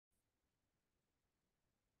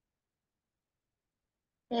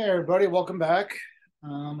Hey everybody, welcome back.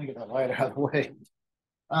 Let me get that light out of the way.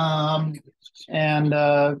 Um, and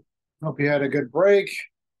Hope you had a good break.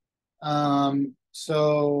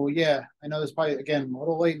 So yeah, I know this probably again a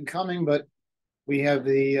little late in coming, but we have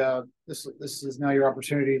the this is now your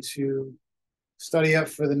opportunity to study up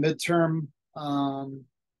for the midterm. In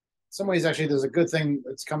some ways, actually, there's a good thing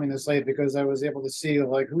that's coming this late because I was able to see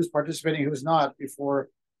like who's participating, who's not before,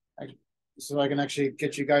 I, so I can actually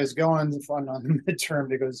get you guys going on the midterm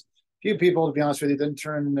because few people, to be honest with you, didn't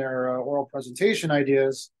turn in their oral presentation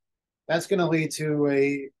ideas. That's going to lead to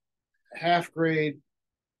a half grade,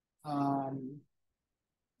 um,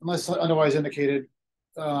 unless otherwise indicated.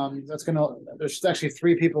 That's going to. There's actually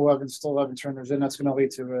three people who still haven't turned theirs in. That's going to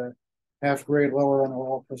lead to a half grade lower on the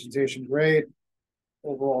oral presentation grade,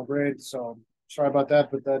 overall grade. So sorry about that,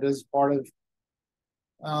 but that is part of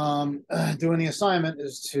doing the assignment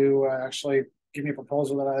is to actually give me a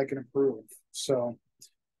proposal that I can approve. So,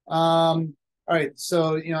 all right.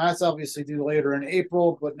 So, that's obviously due later in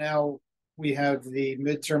April, but now we have the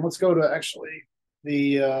midterm. Let's go to actually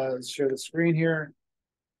let's share the screen here.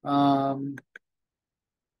 And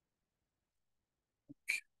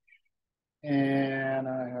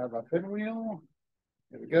I have a pinwheel.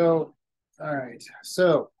 There we go. All right.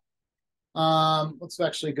 So, let's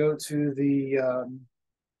actually go to the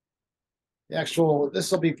actual,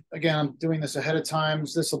 this will be, again, I'm doing this ahead of time.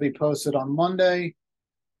 So this will be posted on Monday.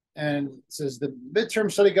 And it says the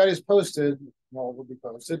midterm study guide is posted. Well, it will be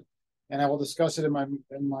posted, and I will discuss it in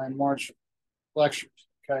my March lectures.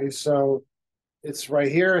 Okay, so it's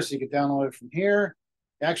right here, so you can download it from here.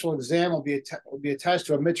 The actual exam will be attached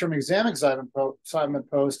to a midterm exam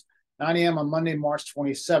assignment post 9 a.m. on Monday, March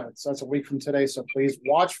 27th. So that's a week from today. So please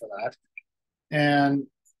watch for that. And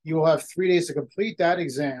you will have 3 days to complete that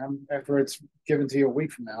exam after it's given to you a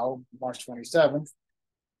week from now, March 27th.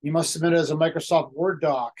 You must submit it as a Microsoft Word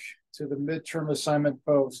doc to the midterm assignment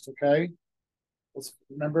post, okay? Let's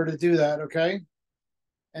remember to do that, okay?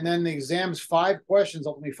 And then the exam's 5 questions,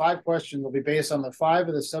 ultimately 5 questions, will be based on the 5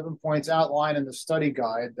 of the 7 points outlined in the study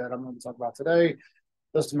guide that I'm going to talk about today.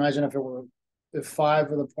 Just imagine if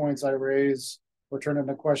 5 of the points I raise were turned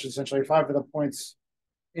into questions, essentially 5 of the points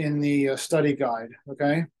in the study guide,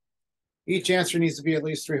 okay? Each answer needs to be at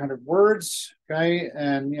least 300 words, okay?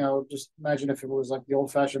 And, just imagine if it was like the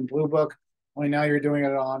old-fashioned blue book, only now you're doing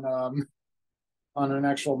it on an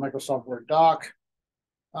actual Microsoft Word doc.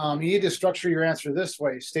 You need to structure your answer this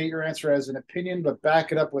way. State your answer as an opinion, but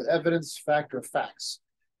back it up with evidence, fact, or facts.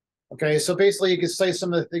 Okay, so basically you can say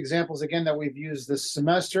some of the examples, again, that we've used this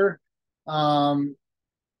semester. Whether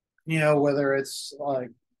it's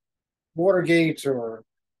like Watergate or,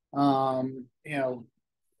 um, you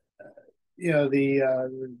know, the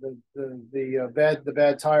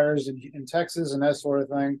bad tires in Texas and that sort of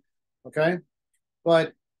thing. Okay,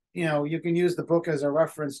 but you can use the book as a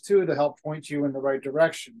reference too to help point you in the right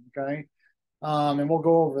direction. Okay, and we'll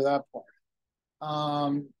go over that part.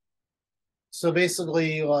 So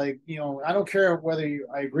basically, like I don't care whether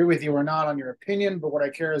I agree with you or not on your opinion, but what I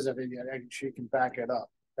care is if you can back it up.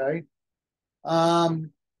 Okay.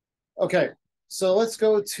 Um, okay. So let's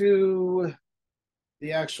go to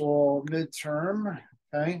the actual midterm,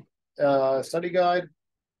 okay, study guide.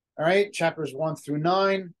 All right, chapters 1 through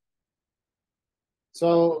 9.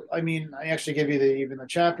 So, I mean, I actually give you even the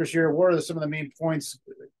chapters here. What are some of the main points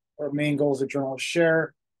or main goals that journalists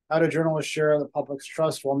share? How do journalists share the public's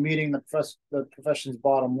trust while meeting the profession's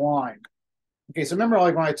bottom line? Okay, so remember,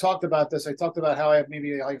 like when I talked about this, I talked about how I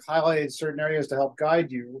maybe like highlighted certain areas to help guide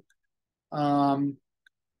you.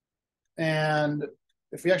 And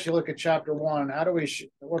if we actually look at chapter 1,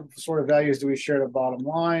 what sort of values do we share to bottom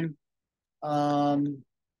line? I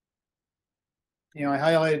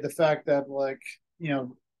highlighted the fact that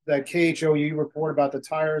that KHOU report about the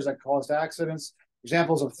tires that caused accidents,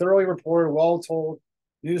 examples of thoroughly reported, well-told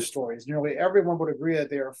news stories. Nearly everyone would agree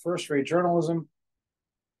that they are first-rate journalism.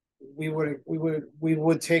 We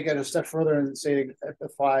would take it a step further and say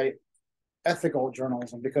edify ethical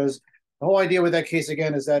journalism, because the whole idea with that case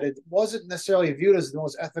again is that it wasn't necessarily viewed as the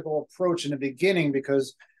most ethical approach in the beginning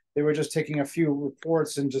because they were just taking a few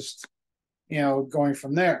reports and just going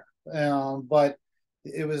from there. But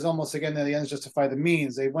it was almost again that the ends justify the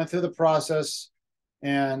means. They went through the process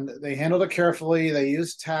and they handled it carefully. They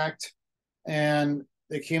used tact, and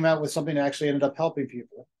they came out with something that actually ended up helping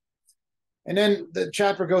people. And then the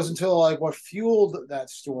chapter goes into like what fueled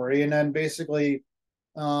that story, and then basically,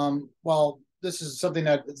 this is something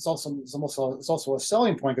that it's also a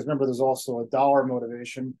selling point because remember, there's also a dollar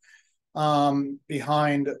motivation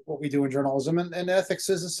behind what we do in journalism, and ethics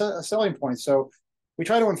is a selling point. So we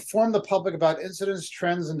try to inform the public about incidents,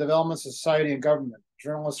 trends, and developments in society and government.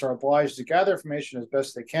 journalists are obliged to gather information as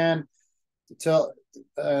best they can to tell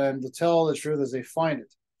the truth as they find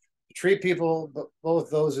it. To treat people, both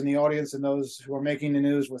those in the audience and those who are making the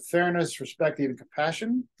news, with fairness, respect, even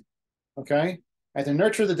compassion. Okay, and to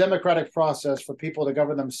nurture the democratic process for people to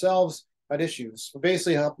govern themselves at issues. So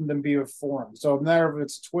basically, helping them be informed. So no matter if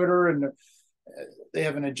it's Twitter and they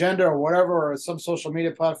have an agenda or whatever, or some social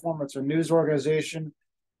media platform, or it's a news organization,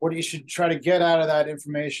 what you should try to get out of that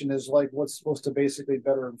information is like what's supposed to basically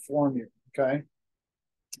better inform you. Okay.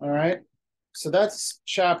 All right. So that's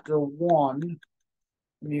chapter 1.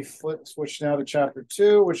 Let me switch now to chapter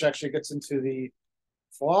 2, which actually gets into the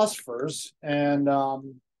philosophers and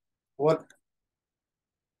what.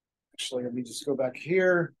 Actually, let me just go back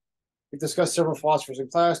here. We've discussed several philosophers in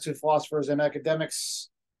class, 2 philosophers and academics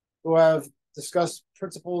who have discussed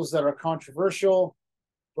principles that are controversial,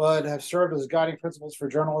 but have served as guiding principles for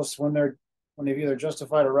journalists when they've either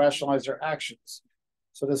justified or rationalized their actions.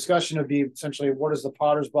 So the discussion would be essentially, what is the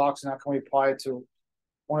Potter's box and how can we apply it to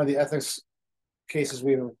one of the ethics cases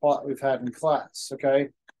we've had in class? Okay.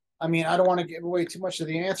 I mean, I don't want to give away too much of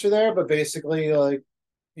the answer there, but basically, like,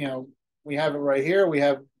 we have it right here. We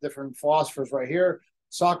have different philosophers right here.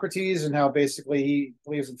 Socrates, and how basically he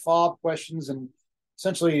believes in follow-up questions and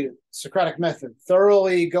essentially Socratic method,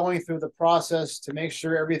 thoroughly going through the process to make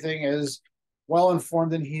sure everything is well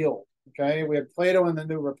informed and healed. Okay. We have Plato in the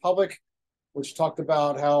New Republic, which talked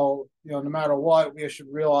about how, no matter what, we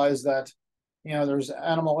should realize that, there's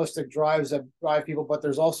animalistic drives that drive people, but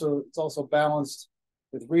it's also balanced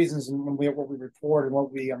with reasons and what we report and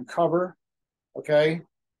what we uncover. Okay.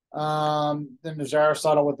 Then there's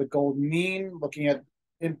Aristotle with the golden mean, looking at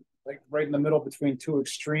like right in the middle between 2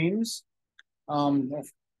 extremes. And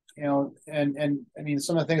I mean,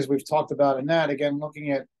 some of the things we've talked about in that, again,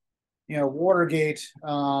 looking at, Watergate,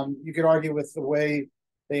 you could argue with the way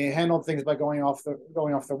they handled things by going off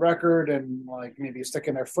the record and like maybe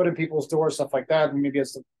sticking their foot in people's doors, stuff like that. And maybe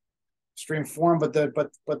it's the extreme form, but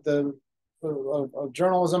the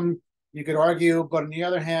journalism, you could argue. But on the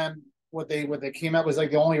other hand, what they came up was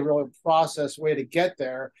like the only real process way to get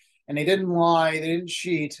there. And they didn't lie, they didn't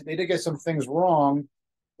cheat, they did get some things wrong,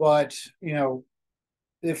 but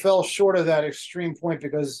they fell short of that extreme point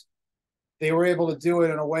because they were able to do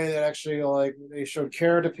it in a way that actually, like, they showed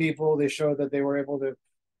care to people. They showed that they were able to,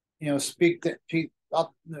 speak to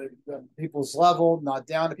up people's level, not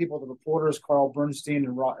down to people. The reporters, Carl Bernstein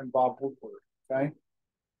and Bob Woodward. Okay.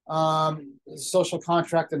 Social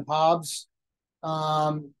contract and Hobbes.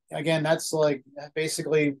 Again, that's like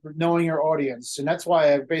basically knowing your audience. And that's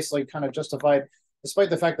why I basically kind of justified, despite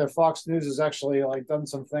the fact that Fox News has actually like done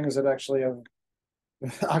some things that actually have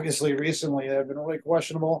obviously recently have been really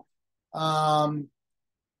questionable.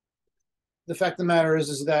 The fact of the matter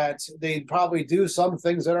is that they probably do some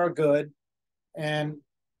things that are good. And,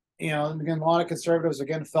 again, a lot of conservatives,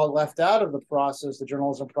 again, felt left out of the process, the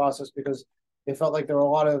journalism process, because they felt like there were a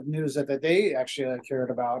lot of news that they actually cared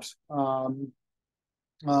about.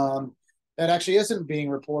 That actually isn't being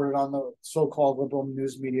reported on the so-called liberal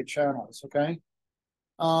news media channels. Okay.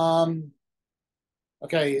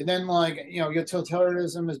 Okay. And then, like,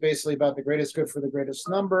 utilitarianism is basically about the greatest good for the greatest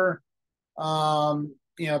number.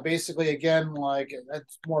 Basically, again, like,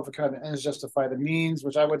 that's more of a kind of ends justify the means,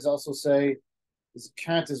 which I would also say is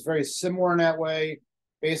Kant is very similar in that way.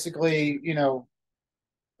 Basically,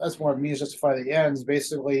 that's more of means justify the ends.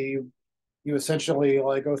 Basically, you essentially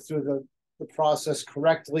like go through the process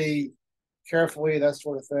correctly, carefully, that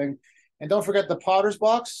sort of thing. And don't forget the Potter's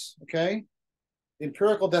box. Okay. The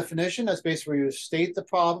empirical definition, that's basically where you state the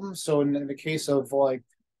problem. So in the case of like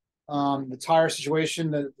the tire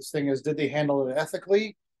situation, this thing is, did they handle it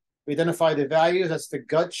ethically? We identify the values. That's the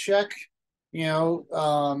gut check.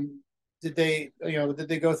 Did they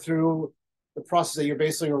go through the process that you're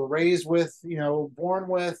basically raised with, born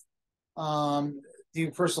with? Do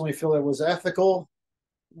you personally feel it was ethical,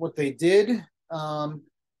 what they did?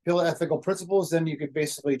 Feel ethical principles, then you could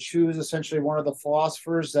basically choose essentially one of the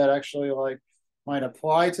philosophers that actually like might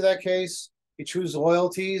apply to that case. You choose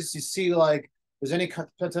loyalties. You see like there's any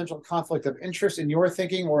potential conflict of interest in your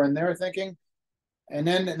thinking or in their thinking, and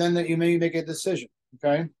then that you may make a decision.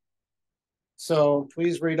 Okay. So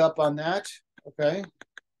please read up on that. Okay.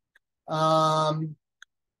 Now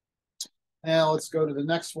let's go to the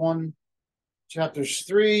next one. Chapter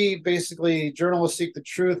 3, basically journalists seek the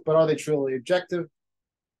truth, but are they truly objective?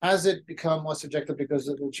 Has it become less objective because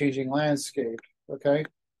of the changing landscape? Okay.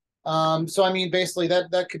 So I mean, basically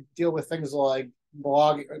that could deal with things like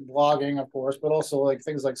blogging, of course, but also like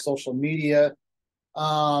things like social media,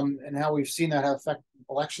 and how we've seen that affect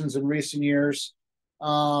elections in recent years.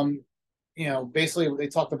 basically they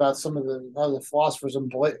talked about some of the how the philosophers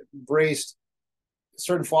embraced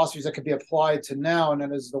certain philosophies that could be applied to now, and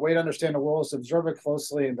that is the way to understand the world is to observe it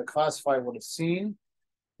closely and to classify what is seen.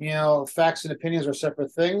 Facts and opinions are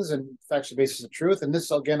separate things, and facts are the basis of truth. And this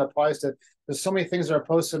again applies to there's so many things that are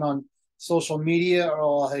posted on social media are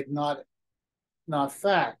all like not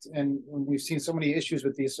fact, and we've seen so many issues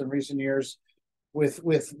with these in recent years, with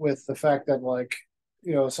the fact that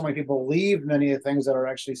so many people believe many of the things that are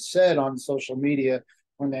actually said on social media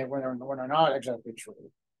when they're not exactly true.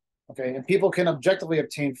 Okay, and people can objectively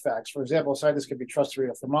obtain facts. For example, scientists could be trusted to read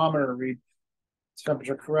a thermometer, read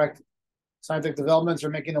temperature correct. Scientific developments are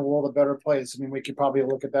making the world a better place. I mean, we could probably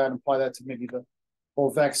look at that and apply that to maybe the whole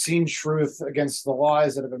vaccine truth against the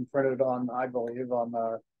lies that have been printed on, I believe,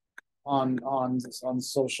 on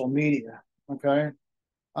social media. Okay.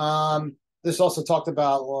 This also talked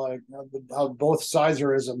about how both sides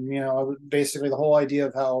are ism. Basically the whole idea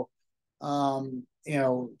of how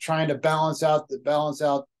trying to balance out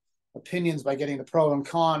opinions by getting the pro and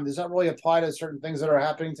con. Does that really apply to certain things that are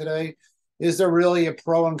happening today? Is there really a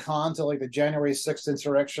pro and con to like the January 6th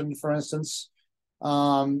insurrection, for instance?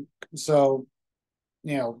 So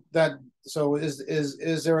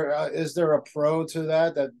is there a pro to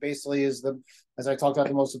that basically is as I talked about,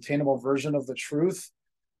 the most obtainable version of the truth,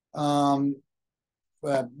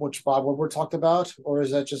 which Bob Woodward talked about, or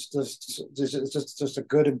is that just a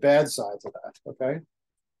good and bad side to that? Okay.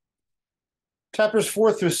 Chapters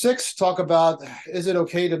 4-6 talk about, is it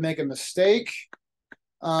okay to make a mistake?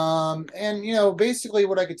 Basically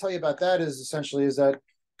what I could tell you about that is essentially is that,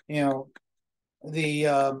 the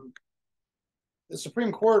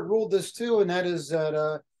Supreme Court ruled this too, and that is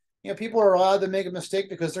that, people are allowed to make a mistake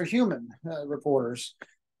because they're human, reporters.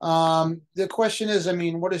 The question is, I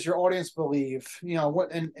mean, what does your audience believe?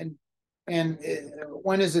 And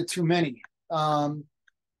when is it too many? The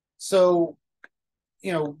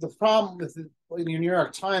problem with the New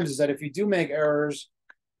York Times is that if you do make errors,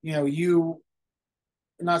 you're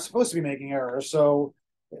not supposed to be making errors. So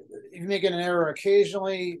if you make an error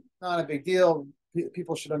occasionally, not a big deal.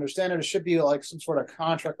 People should understand it. It should be like some sort of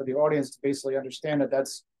contract with the audience to basically understand that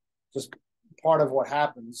that's just part of what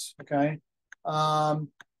happens. Okay.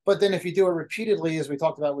 But then if you do it repeatedly, as we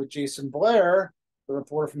talked about with Jason Blair, the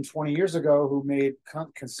reporter from 20 years ago who made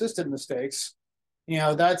consistent mistakes,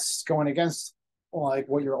 that's going against like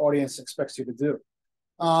what your audience expects you to do.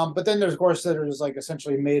 But then there's, of course, there's like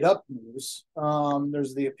essentially made up news.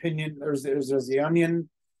 There's the opinion, there's the Onion,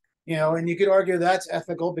 and you could argue that's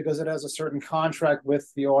ethical because it has a certain contract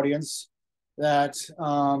with the audience that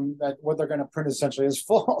what they're going to print essentially is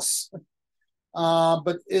false.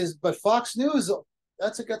 But Fox News,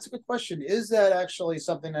 that's a good question. Is that actually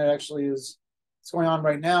something that actually is going on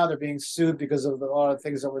right now? They're being sued because of a lot of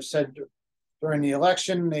things that were said during the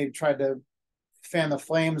election. They tried to fan the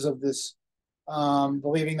flames of this,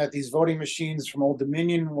 believing that these voting machines from Old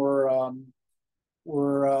Dominion were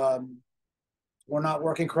not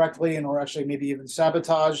working correctly and were actually maybe even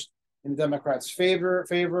sabotaged in the Democrats' favor.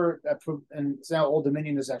 And now Old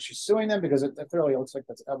Dominion is actually suing them because it clearly looks like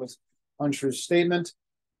that was an untrue statement.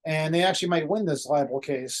 And they actually might win this libel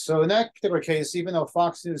case. So in that particular case, even though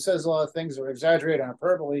Fox News says a lot of things are exaggerated and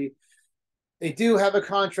hyperbole, they do have a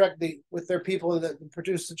contract with their people that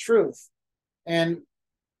produce the truth. And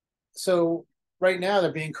so right now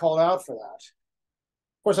they're being called out for that.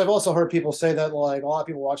 Of course, I've also heard people say that like a lot of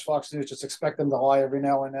people watch Fox News, just expect them to lie every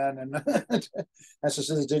now and then, and that's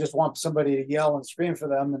just they just want somebody to yell and scream for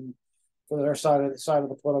them and for their side of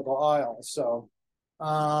the political aisle. So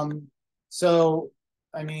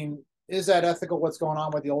I mean, is that ethical? What's going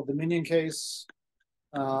on with the Old Dominion case?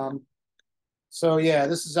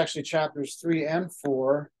 This is actually chapters 3 and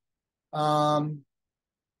 4. 5,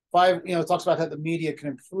 it talks about how the media can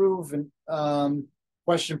improve and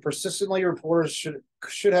question persistently. Reporters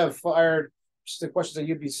should have fired. Just the questions that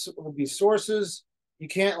would be sources. You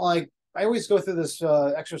can't I always go through this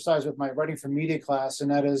exercise with my writing for media class,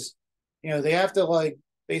 and that is, they have to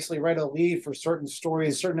basically write a lead for certain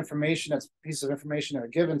stories, certain information, that's pieces of information that are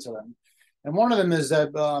given to them. And one of them is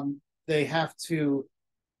that they have to,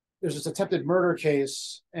 there's this attempted murder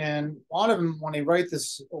case, and a lot of them, when they write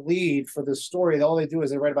this lead for this story, all they do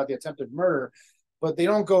is they write about the attempted murder, but they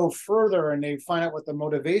don't go further and they find out what the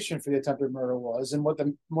motivation for the attempted murder was. And what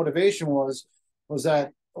the motivation was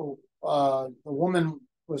that the woman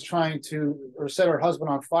was trying to set her husband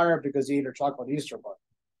on fire because he ate her chocolate Easter bunny.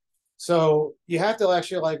 So you have to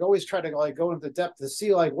actually always try to go into depth to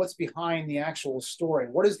see what's behind the actual story.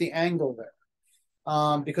 What is the angle there?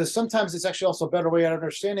 Because sometimes it's actually also a better way of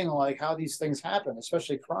understanding how these things happen,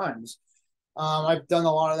 especially crimes. I've done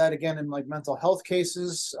a lot of that again in mental health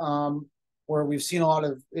cases. where we've seen a lot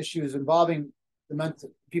of issues involving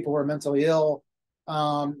people who are mentally ill.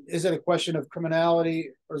 Is it a question of criminality,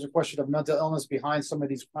 or is it a question of mental illness behind some of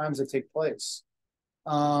these crimes that take place?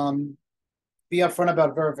 Be upfront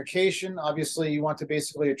about verification. Obviously, you want to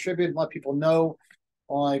basically attribute and let people know,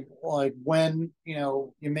 like when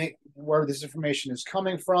you make where this information is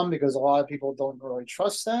coming from, because a lot of people don't really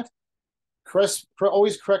trust that.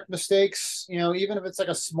 Always correct mistakes. Even if it's like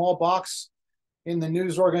a small box in the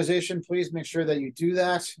news organization, please make sure that you do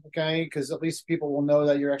that, okay? Because at least people will know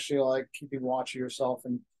that you're actually like keeping watch of yourself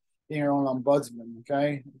and being your own ombudsman,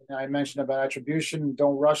 okay? I mentioned about attribution.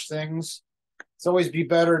 Don't rush things. It's always be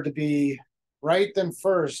better to be right than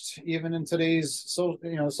first, even in today's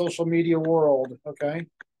social media world, okay?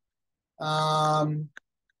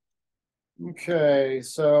 Okay,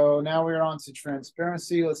 so now we're on to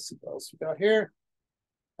transparency. Let's see what else we got here.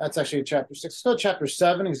 That's actually chapter 6. So chapter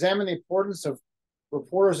 7, examine the importance of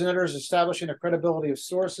reporters and editors establishing the credibility of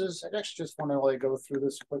sources. I actually just want to really go through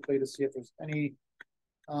this quickly to see if there's any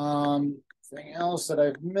thing else that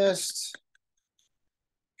I've missed.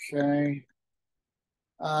 Okay.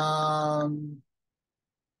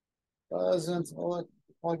 Doesn't look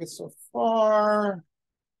like it so far.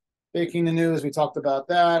 Faking the news, we talked about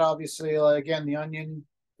that. Obviously, again, The Onion.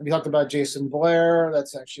 We talked about Jason Blair.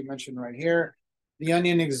 That's actually mentioned right here. The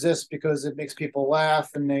Onion exists because it makes people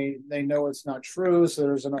laugh, and they know it's not true. So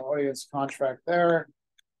there's an audience contract there.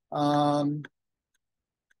 Okay,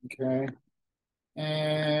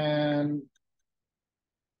 and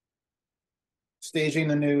staging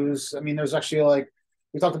the news. I mean, there's actually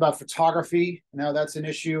we talked about photography and how that's an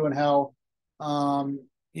issue, and how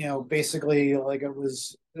basically it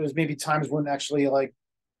was maybe times when actually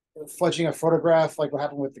fudging a photograph, like what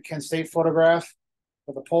happened with the Kent State photograph,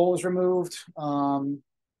 where the poll was removed. And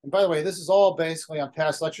by the way, this is all basically on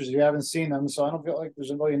past lectures if you haven't seen them, so I don't feel like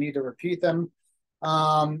there's really a need to repeat them.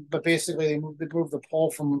 But basically, they moved the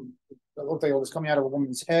poll from it looked like it was coming out of a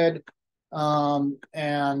woman's head. I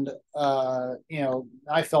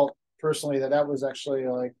felt personally that was actually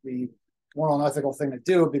like the moral and ethical thing to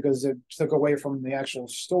do, because it took away from the actual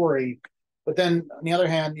story. But then on the other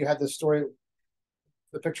hand, you had the story,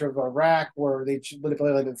 the picture of Iraq, where they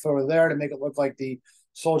manipulated the photo there to make it look like the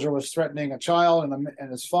soldier was threatening a child and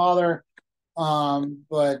his father.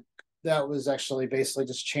 But that was actually basically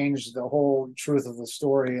just changed the whole truth of the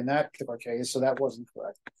story in that particular case. So that wasn't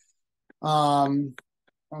correct.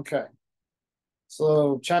 Okay.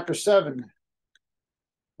 So chapter 7,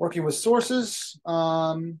 working with sources.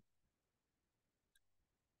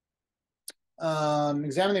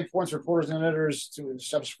 Examine the importance of reporters and editors to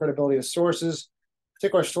establish credibility of sources.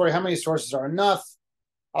 Particular story, how many sources are enough?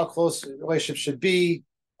 How close the relationship should be.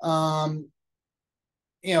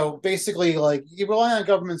 Basically, you rely on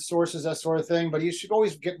government sources, that sort of thing, but you should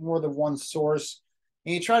always get more than one source.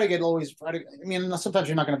 And you try to, sometimes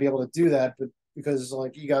you're not going to be able to do that, but because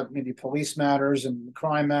you got maybe police matters and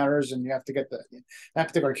crime matters, and you have to get that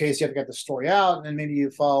particular case, you have to get the story out, and then maybe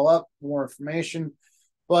you follow up more information.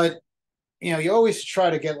 But you always try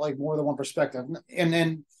to get more than one perspective. And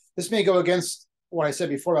then this may go against what I said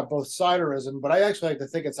before about both siderism, but I actually like to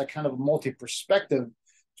think it's kind of a multi-perspective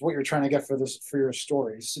to what you're trying to get for your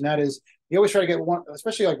stories. And that is, you always try to get one,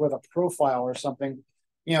 especially with a profile or something.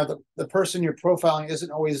 The person you're profiling isn't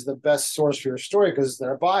always the best source for your story because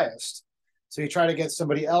they're biased. So you try to get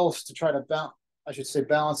somebody else to try to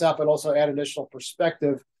balance out, but also add additional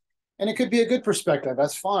perspective. And it could be a good perspective,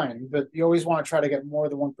 that's fine, but you always want to try to get more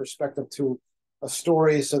than one perspective to a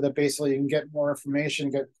story, so that basically you can get more information,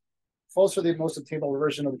 get closer to the most attainable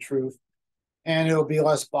version of the truth, and it'll be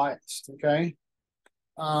less biased, okay?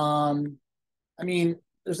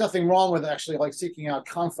 There's nothing wrong with actually seeking out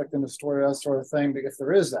conflict in the story, that sort of thing, if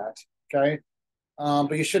there is that, okay?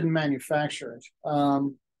 But you shouldn't manufacture it.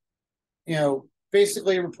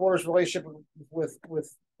 Basically, a reporter's relationship with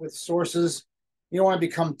sources, you don't want to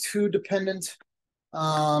become too dependent,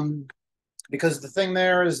 because the thing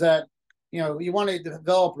there is that you want to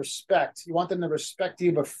develop respect. You want them to respect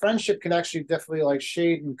you, but friendship can actually definitely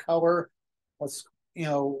shade and color what's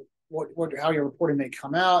how your reporting may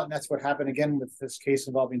come out, and that's what happened again with this case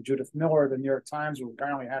involving Judith Miller, the New York Times, who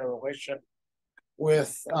apparently had a relationship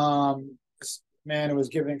with this man who was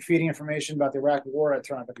feeding information about the Iraq War that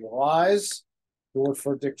turned out to be lies. Who worked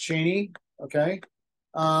for Dick Cheney. Okay.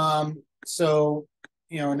 So,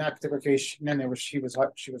 in that particular case, then she was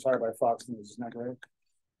hired by Fox News. Isn't that great?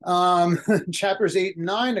 Chapters 8 and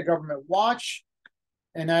 9, the government watch.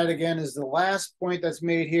 And that again is the last point that's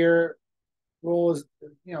made here. Role is,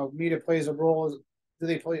 media plays a role. Do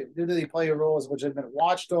they play a role as a legitimate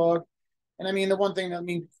watchdog? And I mean, the one thing, I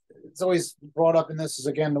mean, it's always brought up in this is,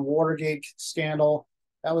 again, the Watergate scandal.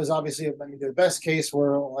 That was obviously, I mean, the best case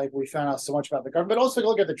where like we found out so much about the government. But also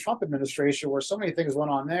look at the Trump administration where so many things went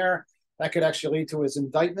on there that could actually lead to his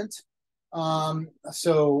indictment.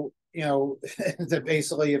 So, you know, that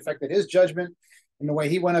basically affected his judgment and the way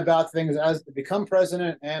he went about things as to become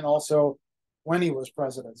president and also when he was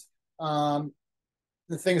president.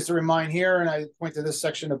 The things to remind here, and I point to this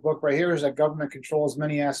section of the book right here, is that government controls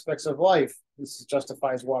many aspects of life. This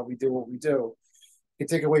justifies why we do what we do. You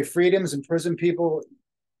take away freedoms, imprison people,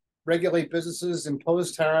 regulate businesses,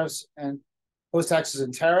 impose tariffs, and impose taxes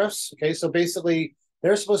and tariffs. Okay, so basically,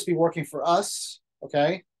 they're supposed to be working for us.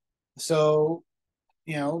 Okay, so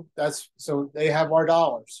you know that's so they have our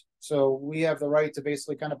dollars. So we have the right to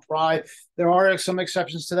basically kind of pry. There are some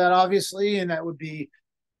exceptions to that, obviously, and that would be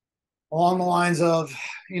along the lines of,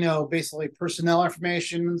 you know, basically personnel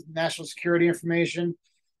information, national security information,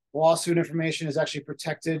 lawsuit information is actually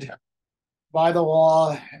protected by the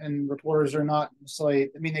law, and reporters are not necessarily.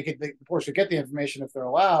 I mean, the reporters should get the information if they're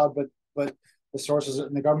allowed, but the sources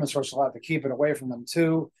and the government sources allowed to keep it away from them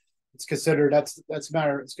too. It's considered that's a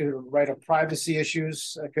matter. It's considered right of privacy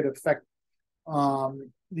issues that could affect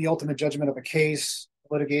the ultimate judgment of a case,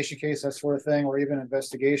 litigation case, that sort of thing, or even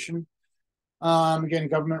investigation. Again,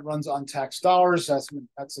 government runs on tax dollars.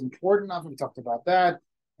 That's important. We talked about that.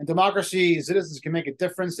 In democracy, citizens can make a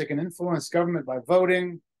difference. They can influence government by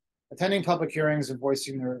voting, attending public hearings, and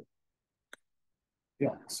voicing their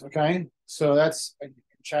feelings. Okay, so that's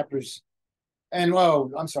chapters. And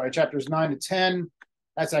chapters 9 to 10.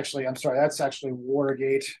 That's actually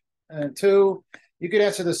Watergate. And 2, you could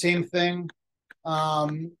answer the same thing.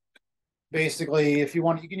 Basically, if you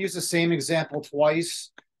want, you can use the same example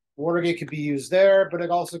twice. Watergate could be used there, but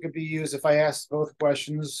it also could be used if I ask both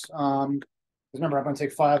questions. Remember, I'm going to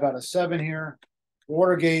take 5 out of 7 here.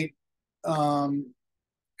 Watergate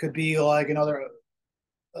could be like another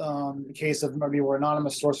case of maybe where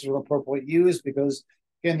anonymous sources were appropriately used because,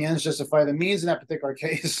 again, the ends justify the means in that particular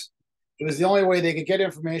case. It was the only way they could get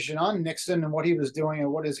information on Nixon and what he was doing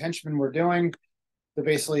and what his henchmen were doing to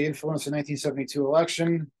basically influence the 1972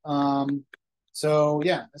 election. So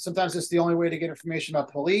yeah, sometimes it's the only way to get information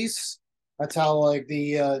about police. That's how like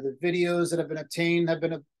the videos that have been obtained have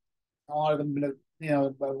been a lot of them been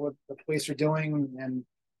about what the police are doing and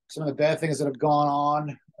some of the bad things that have gone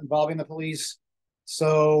on involving the police.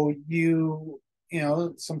 So you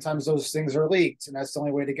know sometimes those things are leaked, and that's the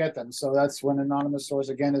only way to get them. So that's when anonymous source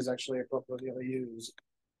again is actually appropriately used.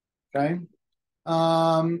 Okay.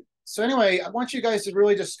 So anyway, I want you guys to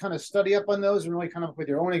really just kind of study up on those and really come up with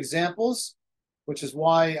your own examples, which is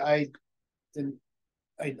why I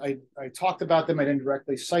talked about them. I didn't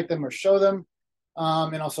directly cite them or show them.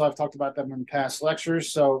 And also I've talked about them in past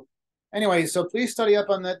lectures. So anyway, so please study up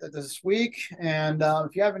on that this week. And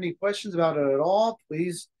if you have any questions about it at all,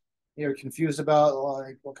 please, you're confused about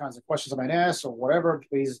like what kinds of questions I might ask or whatever,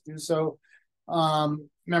 please do so.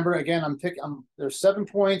 Remember, again, there's 7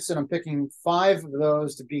 points, and I'm picking 5 of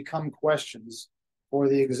those to become questions for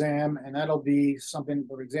the exam, and that'll be something.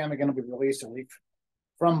 The exam again will be released a week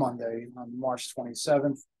from Monday on March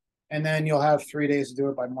 27th, and then you'll have 3 days to do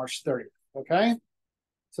it by March 30th. Okay,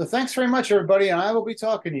 so thanks very much, everybody, and I will be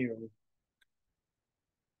talking to you.